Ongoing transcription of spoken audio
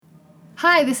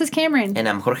Hi, this is Cameron. And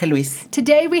I'm Jorge Luis.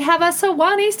 Today we have a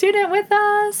Sewanee student with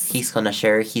us. He's going to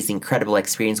share his incredible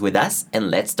experience with us,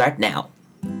 and let's start now.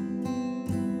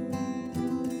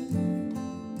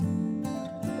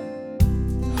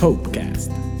 Hopecast.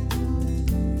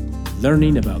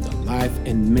 Learning about the life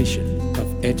and mission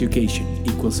of education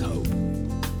equals hope.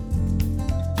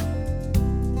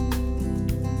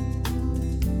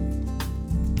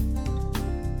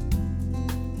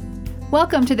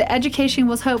 Welcome to the Education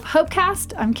Was Hope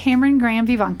Hopecast. I'm Cameron Graham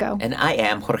Vivanco. And I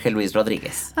am Jorge Luis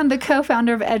Rodriguez. I'm the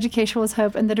co-founder of Education Was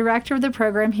Hope and the director of the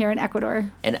program here in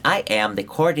Ecuador. And I am the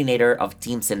coordinator of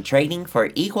teams and training for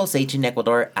Equals Age in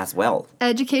Ecuador as well.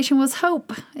 Education Was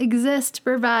Hope exists to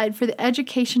provide for the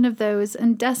education of those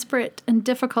in desperate and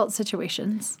difficult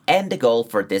situations. And the goal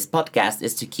for this podcast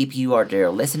is to keep you, our dear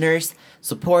listeners,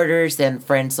 supporters, and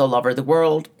friends all over the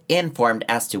world informed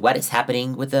as to what is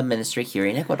happening with the ministry here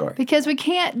in Ecuador. Because we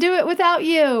can't do it without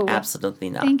you. Absolutely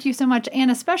not. Thank you so much. And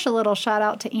a special little shout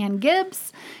out to Ann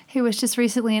Gibbs, who was just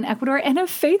recently in Ecuador and a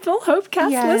faithful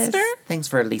Hopecast listener. Thanks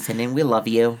for listening. We love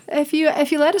you. If you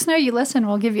let us know you listen,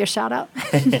 we'll give you a shout out.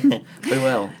 We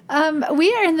will.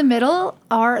 We are in the middle,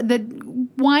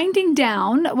 winding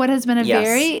down what has been a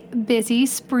very busy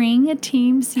spring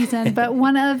team season, but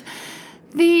one of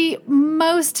the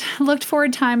most looked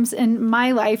forward times in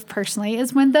my life personally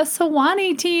is when the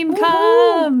Sewanee team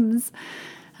comes.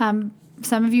 Some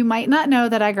of you might not know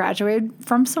that I graduated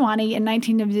from Sewanee in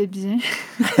 19...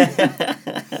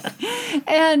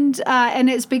 and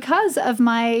it's because of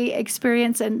my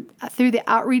experience and through the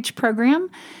outreach program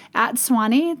at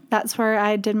Sewanee. That's where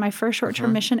I did my first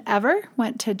short-term mission ever,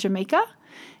 went to Jamaica.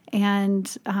 And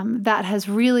that has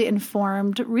really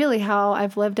informed how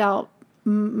I've lived out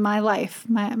my life,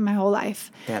 my whole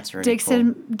life. That's really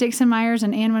cool. Dixon Myers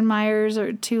and Anwin Myers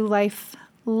are two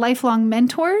lifelong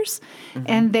mentors,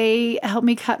 and they helped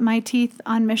me cut my teeth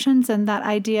on missions and that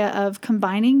idea of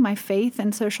combining my faith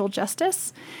and social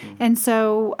justice. And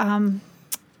so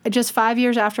just 5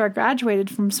 years after I graduated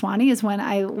from Sewanee is when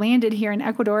I landed here in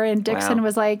Ecuador, and Dixon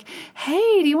was like,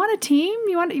 hey, do you want a team?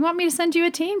 You want me to send you a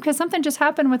team? Because something just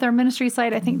happened with our ministry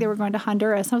site. I think they were going to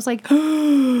Honduras. I was like,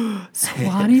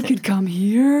 Sewanee could come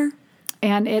here?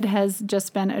 And it has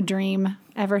just been a dream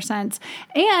ever since.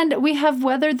 And we have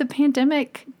weathered the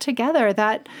pandemic together.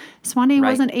 That Sewanee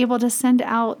wasn't able to send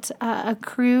out a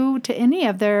crew to any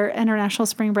of their international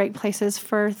spring break places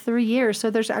for 3 years.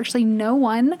 So there's actually no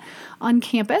one on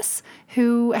campus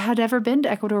who had ever been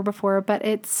to Ecuador before, but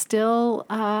it's still,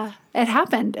 it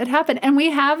happened. It happened. And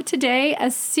we have today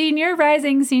a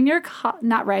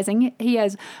not rising, he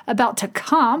is about to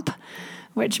comp,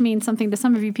 which means something to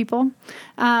some of you people.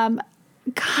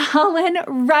 Colin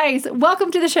Rice, welcome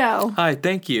to the show. Hi,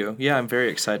 thank you. Yeah, I'm very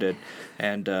excited,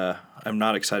 and I'm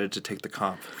not excited to take the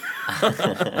comp.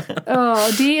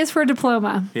 D is for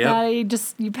diploma. Yeah,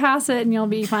 you pass it and you'll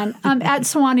be fine. At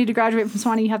Sewanee, to graduate from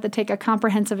Sewanee, you have to take a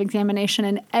comprehensive examination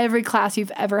in every class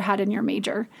you've ever had in your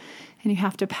major, and you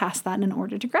have to pass that in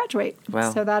order to graduate.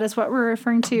 Wow. So that is what we're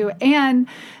referring to. And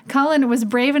Colin was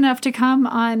brave enough to come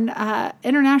on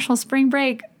international spring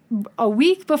break a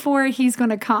week before he's going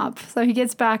to comp. So he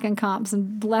gets back and comps,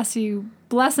 and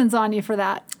blessings on you for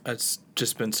that. It's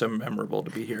just been so memorable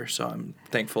to be here, so I'm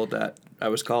thankful that I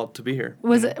was called to be here.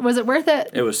 Was it worth it?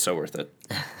 It was so worth it.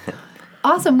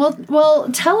 Awesome. Well,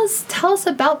 tell us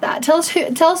about that. Tell us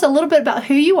a little bit about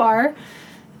who you are.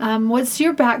 What's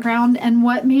your background, and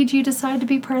what made you decide to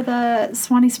be part of the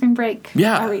Sewanee Spring Break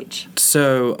Outreach?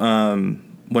 So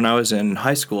when I was in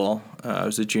high school, I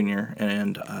was a junior,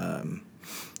 and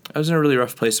I was in a really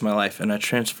rough place in my life, and I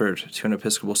transferred to an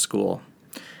Episcopal school.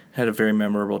 I had a very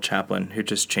memorable chaplain who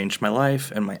just changed my life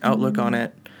and my outlook on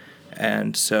it.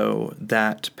 And so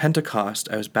that Pentecost,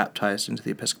 I was baptized into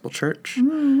the Episcopal Church.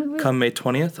 Come May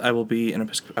 20th, I will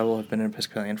have been an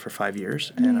Episcopalian for 5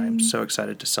 years, and I'm so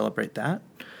excited to celebrate that.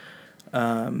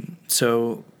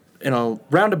 So in a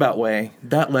roundabout way,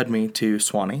 that led me to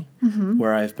Sewanee,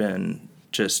 where I've been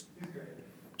just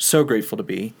so grateful to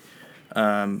be.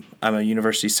 I'm a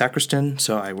university sacristan,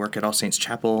 so I work at All Saints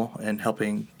Chapel and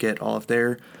helping get all of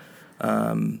their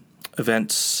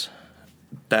events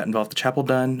that involve the chapel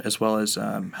done, as well as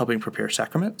helping prepare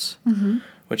sacraments,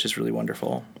 which is really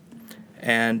wonderful.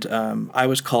 And I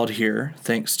was called here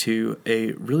thanks to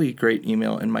a really great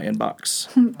email in my inbox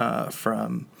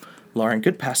from Lauren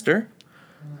Goodpastor,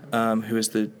 who is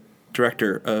the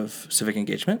director of civic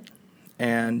engagement,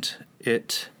 and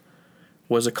it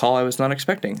was a call I was not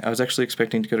expecting. I was actually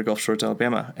expecting to go to Gulf Shores,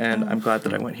 Alabama, and I'm glad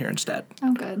that I went here instead.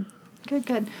 Oh, good.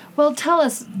 Good. Well, tell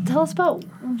us about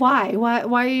why.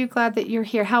 Why are you glad that you're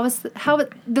here?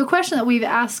 The question that we've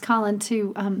asked Colin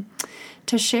to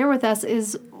share with us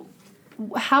is,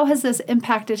 how has this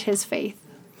impacted his faith?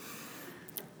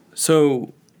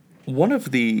 So, one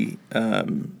of the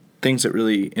things that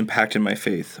really impacted my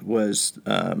faith was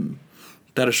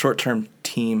that a short-term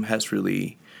team has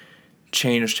really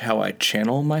changed how I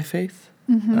channel my faith.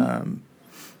 Mm-hmm.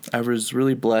 I was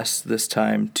really blessed this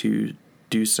time to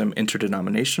do some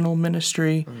interdenominational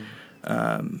ministry.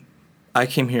 I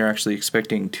came here actually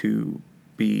expecting to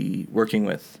be working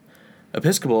with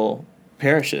Episcopal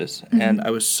parishes, mm-hmm. and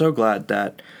I was so glad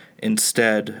that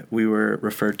instead we were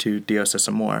referred to Dios es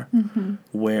Amor, mm-hmm.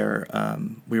 where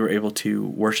we were able to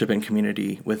worship in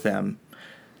community with them.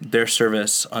 Their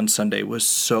service on Sunday was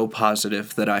so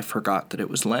positive that I forgot that it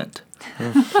was Lent.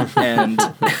 And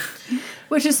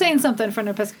which is saying something for an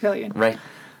Episcopalian. Right.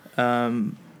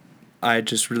 I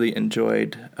just really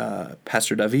enjoyed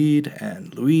Pastor David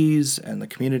and Louise and the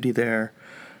community there.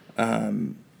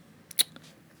 And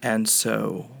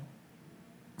so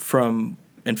from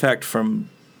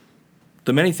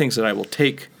the many things that I will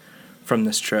take from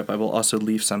this trip, I will also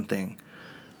leave something.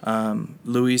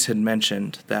 Louise had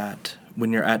mentioned that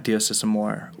when you're at Dios es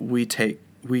Amor, we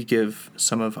give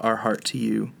some of our heart to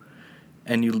you,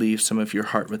 and you leave some of your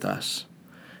heart with us.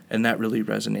 And that really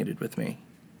resonated with me.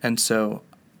 And so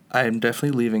I am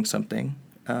definitely leaving something,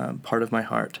 part of my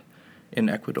heart, in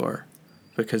Ecuador,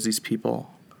 because these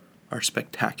people are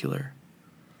spectacular.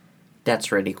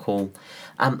 That's really cool.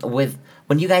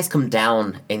 When you guys come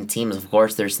down in teams, of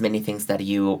course, there's many things that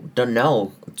you don't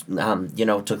know,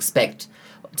 to expect.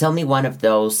 Tell me one of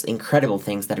those incredible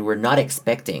things that you were not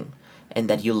expecting and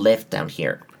that you lived down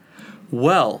here.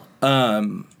 Well,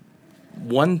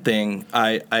 one thing,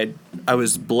 I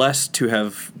was blessed to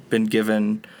have been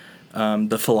given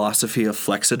the philosophy of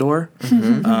Flexidor.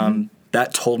 Mm-hmm.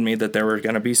 That told me that there were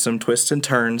going to be some twists and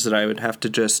turns that I would have to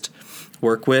just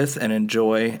work with and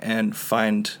enjoy and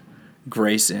find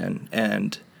grace in.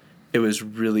 And it was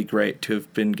really great to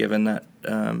have been given that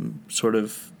sort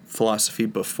of philosophy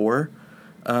before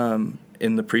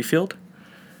in the pre-field.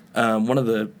 One of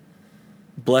the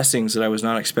blessings that I was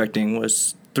not expecting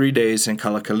was 3 days in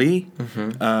Calacali,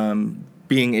 mm-hmm.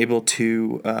 Being able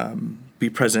to be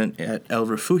present at El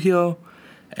Refugio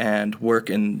and work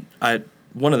in...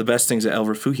 One of the best things at El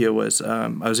Refugio was I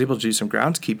was able to do some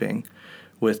groundskeeping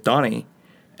with Donnie,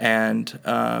 and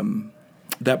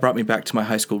that brought me back to my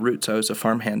high school roots. I was a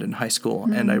farmhand in high school,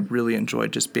 mm-hmm. and I really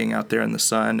enjoyed just being out there in the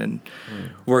sun and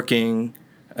working.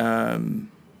 And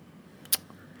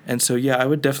so, yeah, I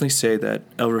would definitely say that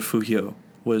El Refugio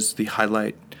was the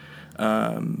highlight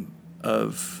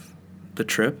of the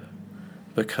trip,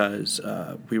 because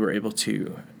we were able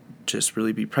to just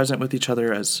really be present with each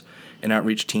other as an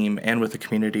outreach team and with the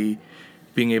community,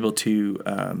 being able to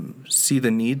see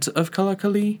the needs of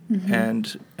Calacali, mm-hmm.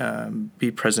 and be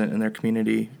present in their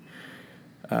community.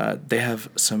 They have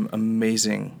some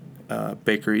amazing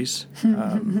bakeries.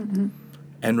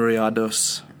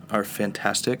 Enrollados are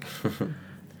fantastic.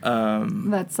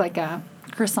 That's like a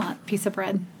croissant piece of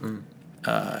bread.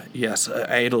 Yes,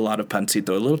 I ate a lot of pancito,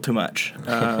 a little too much.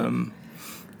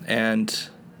 And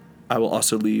I will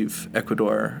also leave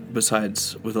Ecuador,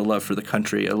 besides with a love for the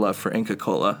country, a love for Inca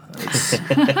Kola.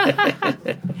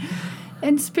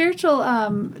 And spiritual,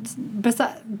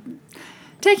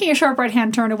 taking a sharp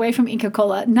right-hand turn away from Inca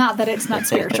Kola, not that it's not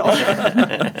spiritual.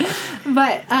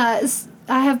 But I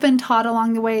have been taught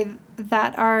along the way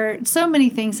that so many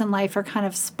things in life are kind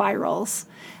of spirals.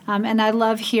 And I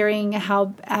love hearing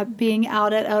how being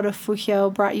out at El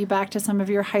Refugio brought you back to some of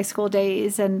your high school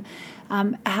days, and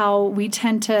how we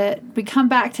come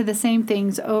back to the same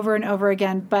things over and over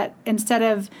again, but instead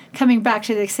of coming back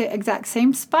to the exact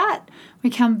same spot, we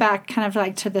come back kind of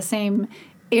like to the same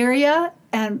area,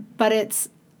 but it's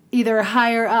either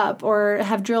higher up or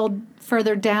have drilled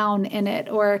further down in it,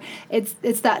 or it's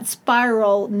that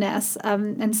spiralness.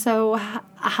 And so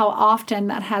how often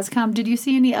that has come. Did you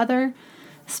see any other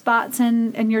spots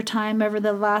in your time over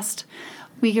the last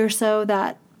week or so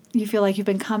that you feel like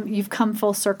you've come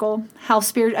full circle? How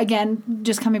again,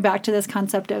 just coming back to this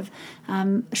concept of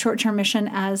short-term mission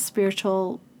as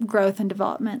spiritual growth and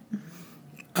development.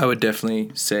 I would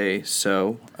definitely say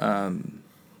so.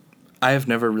 I have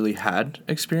never really had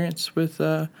experience with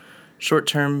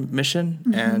short-term mission,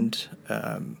 mm-hmm. and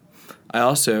I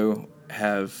also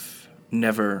have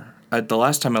never... the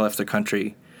last time I left the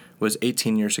country was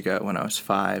 18 years ago when I was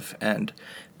 5, and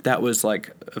that was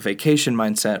like a vacation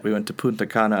mindset. We went to Punta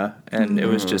Cana, and mm-hmm. it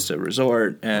was just a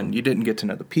resort, and you didn't get to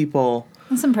know the people.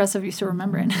 That's impressive you still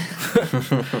remembering.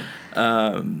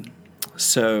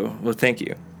 So, well, thank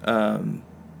you.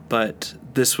 But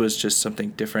this was just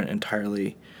something different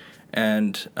entirely.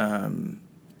 And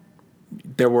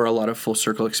there were a lot of full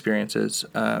circle experiences.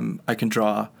 I can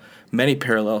draw many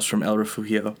parallels from El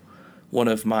Refugio. One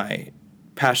of my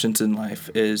passions in life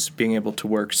is being able to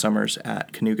work summers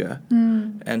at Canuga.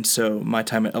 And so my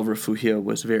time at El Refugio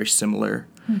was very similar.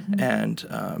 And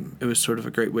it was sort of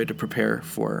a great way to prepare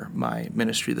for my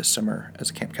ministry this summer as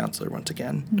a camp counselor once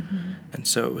again. And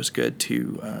so it was good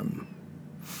to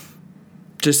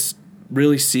just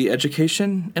really see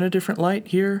education in a different light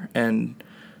here. And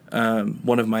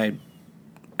one of my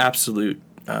absolute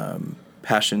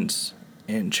passions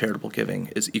in charitable giving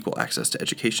is equal access to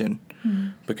education,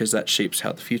 because that shapes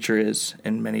how the future is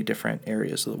in many different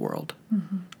areas of the world.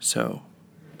 So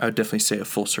I would definitely say a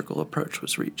full circle approach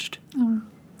was reached. Oh,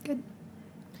 good.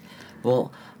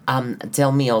 Well,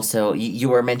 tell me also, you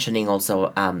were mentioning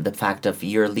also the fact of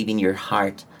you're leaving your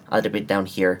heart a little bit down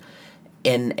here.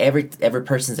 And every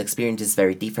person's experience is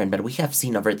very different, but we have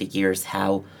seen over the years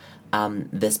how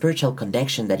the spiritual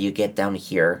connection that you get down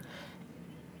here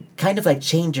kind of like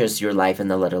changes your life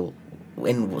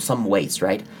in some ways,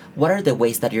 right? What are the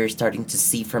ways that you're starting to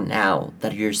see from now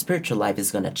that your spiritual life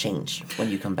is going to change when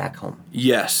you come back home?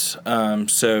 Yes.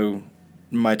 So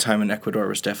my time in Ecuador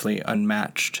was definitely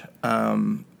unmatched.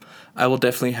 I will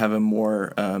definitely have a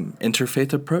more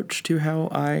interfaith approach to how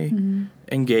I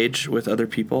engage with other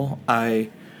people.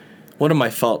 One of my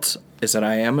faults is that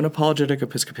I am an apologetic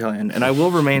Episcopalian, and I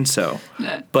will remain so.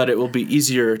 But it will be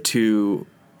easier to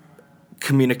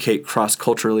communicate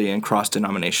cross-culturally and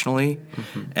cross-denominationally.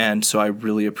 And so I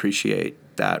really appreciate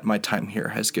that my time here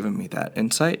has given me that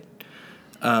insight.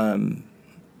 And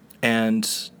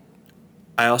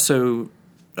I also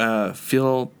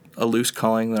feel a loose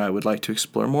calling that I would like to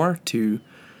explore more, to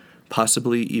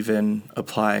possibly even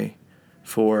apply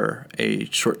for a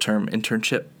short-term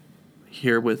internship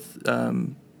here with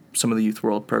some of the Youth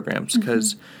World programs,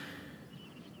 because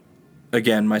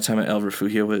again, my time at El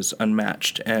Refugio was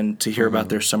unmatched, and to hear about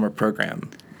their summer program.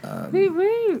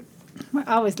 We're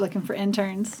always looking for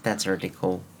interns. That's really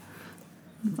cool.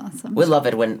 That's awesome. We love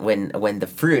it when the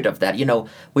fruit of that,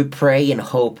 we pray and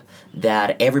hope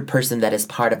that every person that is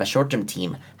part of a short-term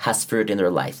team has fruit in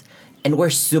their life. And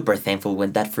we're super thankful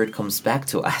when that fruit comes back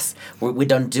to us. We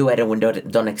don't do it and we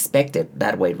don't expect it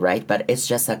that way, right? But it's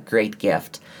just a great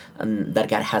gift that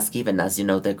God has given us,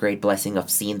 the great blessing of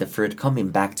seeing the fruit coming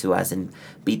back to us and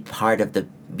be part of the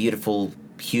beautiful,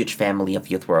 huge family of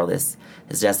Youth World is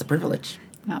just a privilege.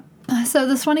 Yeah. So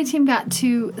the Sewanee team got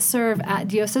to serve at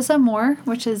Diocese Amor,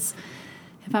 which is,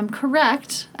 if I'm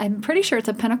correct, I'm pretty sure it's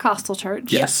a Pentecostal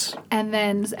church. Yes. And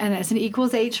it's an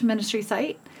equals H ministry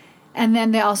site. And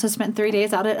then they also spent 3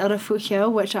 days out at El Refugio,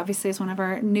 which obviously is one of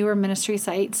our newer ministry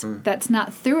sites. That's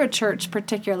not through a church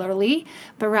particularly,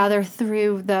 but rather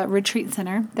through the retreat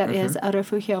center that is El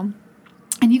Refugio.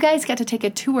 And you guys got to take a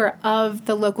tour of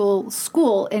the local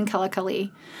school in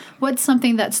Kalakali. What's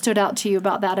something that stood out to you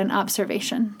about that, an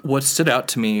observation? What stood out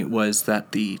to me was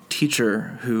that the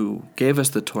teacher who gave us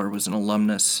the tour was an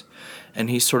alumnus, and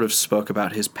he sort of spoke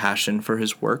about his passion for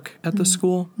his work at the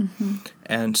school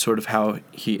and sort of how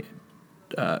he...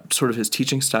 sort of his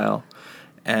teaching style,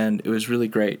 and it was really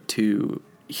great to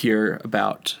hear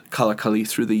about Kalakali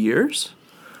through the years.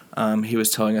 He was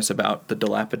telling us about the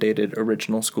dilapidated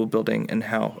original school building and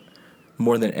how,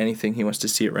 more than anything, he wants to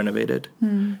see it renovated.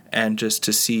 And just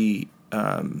to see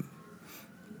the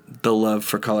love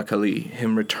for Kalakali,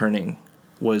 him returning,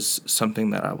 was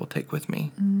something that I will take with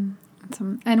me.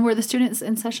 And were the students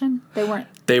in session? They weren't.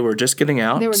 They were just getting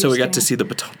out, so we got to see the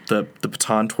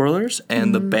baton twirlers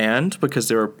and the band, because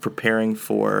they were preparing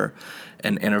for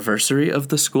an anniversary of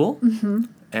the school,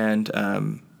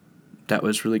 and that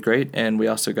was really great. And we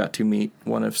also got to meet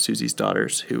one of Susie's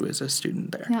daughters, who is a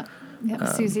student there.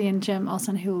 Yeah, Susie and Jim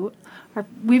Olson,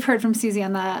 we've heard from Susie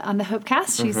on the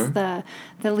Hopecast. She's the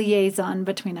liaison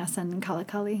between us and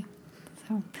Kalakali.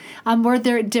 Were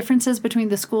there differences between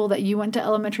the school that you went to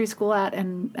elementary school at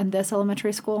and this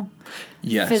elementary school?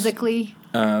 Yes. Physically?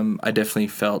 I definitely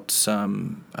felt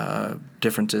some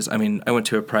differences. I mean, I went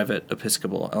to a private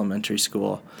Episcopal elementary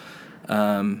school,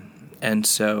 and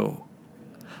so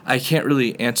I can't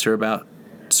really answer about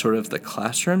sort of the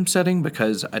classroom setting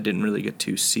because I didn't really get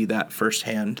to see that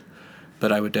firsthand,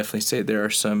 but I would definitely say there are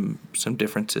some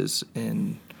differences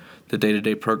in the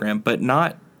day-to-day program, but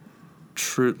not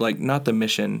not the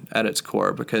mission at its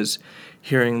core, because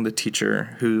hearing the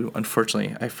teacher, who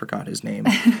unfortunately I forgot his name,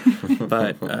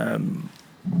 but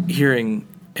hearing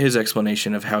his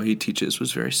explanation of how he teaches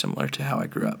was very similar to how I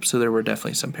grew up. So there were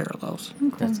definitely some parallels.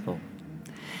 Okay. That's cool.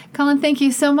 Colin, thank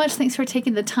you so much. Thanks for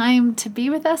taking the time to be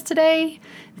with us today.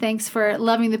 Thanks for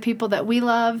loving the people that we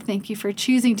love. Thank you for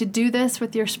choosing to do this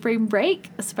with your spring break,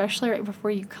 especially right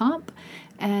before you comp.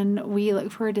 And we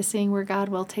look forward to seeing where God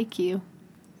will take you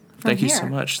from Thank you here. so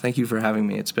much. Thank you for having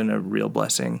me. It's been a real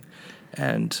blessing.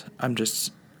 And I'm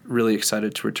just really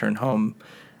excited to return home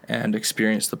and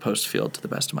experience the post field to the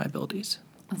best of my abilities.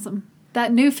 Awesome.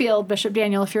 That new field, Bishop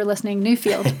Daniel, if you're listening, new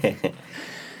field.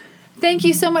 Thank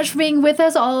you so much for being with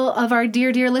us, all of our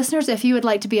dear, dear listeners. If you would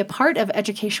like to be a part of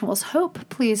Education Wills Hope,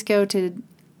 please go to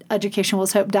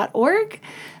educationwillshope.org.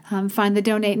 Find the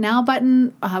Donate Now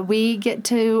button. We get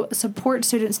to support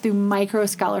students through micro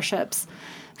scholarships,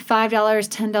 $5,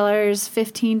 $10,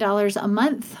 $15 a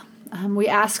month. We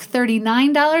ask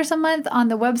 $39 a month on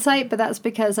the website, but that's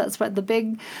because that's what the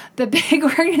big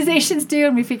organizations do,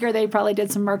 and we figure they probably did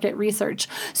some market research.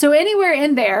 So anywhere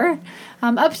in there,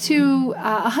 up to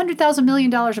 $100,000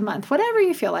 million a month, whatever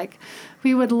you feel like,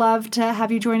 we would love to have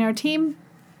you join our team.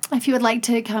 If you would like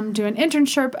to come do an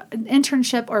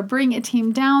internship or bring a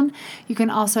team down, you can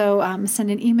also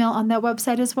send an email on that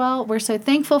website as well. We're so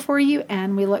thankful for you,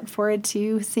 and we look forward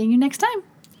to seeing you next time.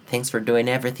 Thanks for doing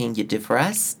everything you do for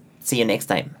us. See you next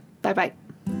time. Bye-bye.